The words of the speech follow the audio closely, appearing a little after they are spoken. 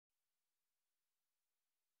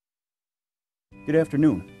Good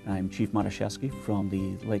afternoon. I'm Chief Matuszewski from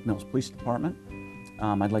the Lake Mills Police Department.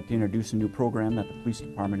 I'd like to introduce a new program that the police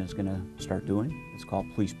department is going to start doing. It's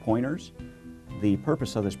called Police Pointers. The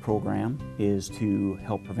purpose of this program is to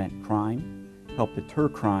help prevent crime, help deter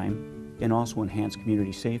crime, and also enhance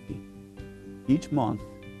community safety. Each month,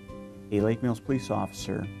 a Lake Mills police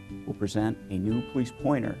officer will present a new police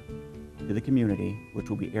pointer to the community, which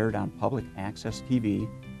will be aired on public access TV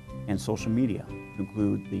and social media, to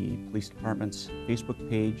include the police department's Facebook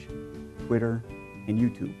page, Twitter, and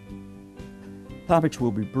YouTube. Topics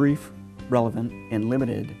will be brief, relevant, and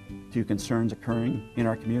limited to concerns occurring in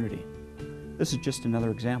our community. This is just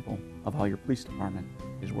another example of how your police department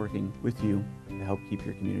is working with you to help keep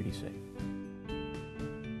your community safe.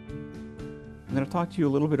 I'm going to talk to you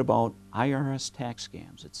a little bit about IRS tax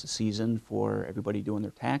scams. It's the season for everybody doing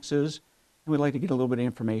their taxes, and we'd like to get a little bit of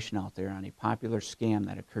information out there on a popular scam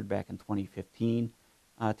that occurred back in 2015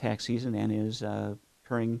 tax season and is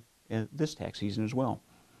occurring this tax season as well.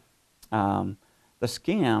 The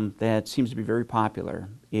scam that seems to be very popular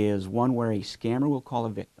is one where a scammer will call a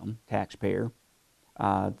victim, taxpayer.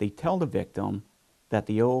 They tell the victim that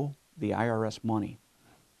they owe the IRS money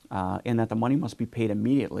and that the money must be paid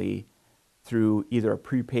immediately through either a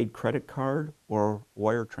prepaid credit card or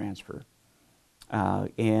wire transfer.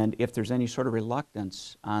 And if there's any sort of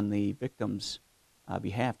reluctance on the victim's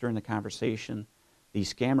behalf during the conversation, the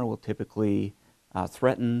scammer will typically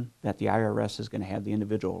threaten that the IRS is going to have the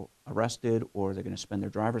individual arrested or they're going to suspend their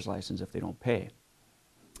driver's license if they don't pay.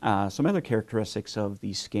 Some other characteristics of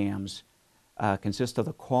these scams consist of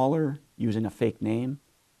the caller using a fake name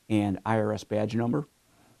and IRS badge number.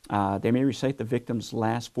 They may recite the victim's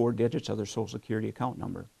last 4 digits of their Social Security account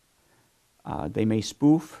number. They may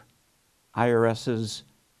spoof IRS's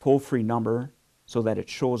toll-free number so that it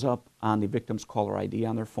shows up on the victim's caller ID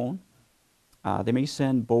on their phone. They may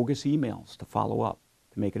send bogus emails to follow up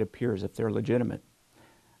to make it appear as if they're legitimate.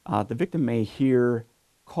 The victim may hear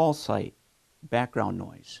call site background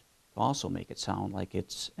noise to also make it sound like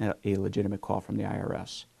it's a legitimate call from the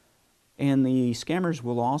IRS. And the scammers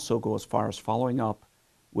will also go as far as following up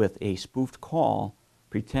with a spoofed call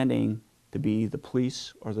pretending to be the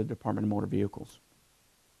police or the Department of Motor Vehicles.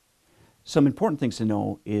 Some important things to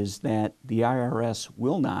know is that the IRS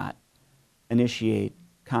will not initiate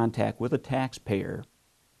contact with a taxpayer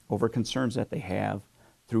over concerns that they have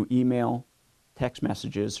through email, text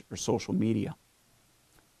messages, or social media.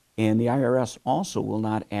 And the IRS also will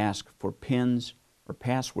not ask for PINs or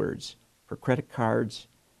passwords for credit cards,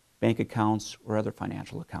 bank accounts, or other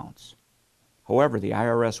financial accounts. However, the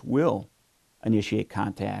IRS will initiate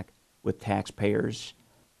contact with taxpayers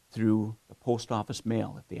through the post office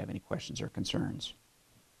mail if they have any questions or concerns.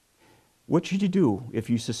 What should you do if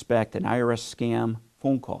you suspect an IRS scam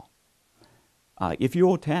phone call? If you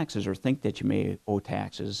owe taxes or think that you may owe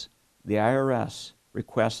taxes, the IRS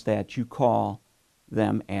requests that you call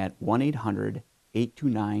them at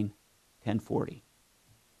 1-800-829-1040.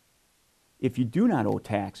 If you do not owe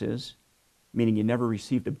taxes, meaning you never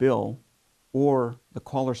received a bill, or the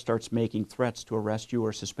caller starts making threats to arrest you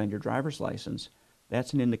or suspend your driver's license,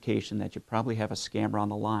 that's an indication that you probably have a scammer on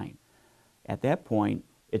the line. At that point,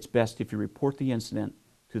 it's best if you report the incident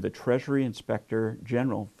to the Treasury Inspector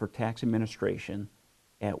General for Tax Administration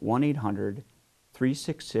at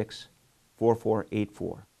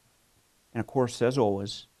 1-800-366-4484. And of course, as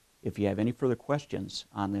always, if you have any further questions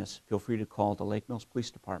on this, feel free to call the Lake Mills Police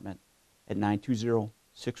Department at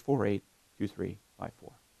 920-648-2354.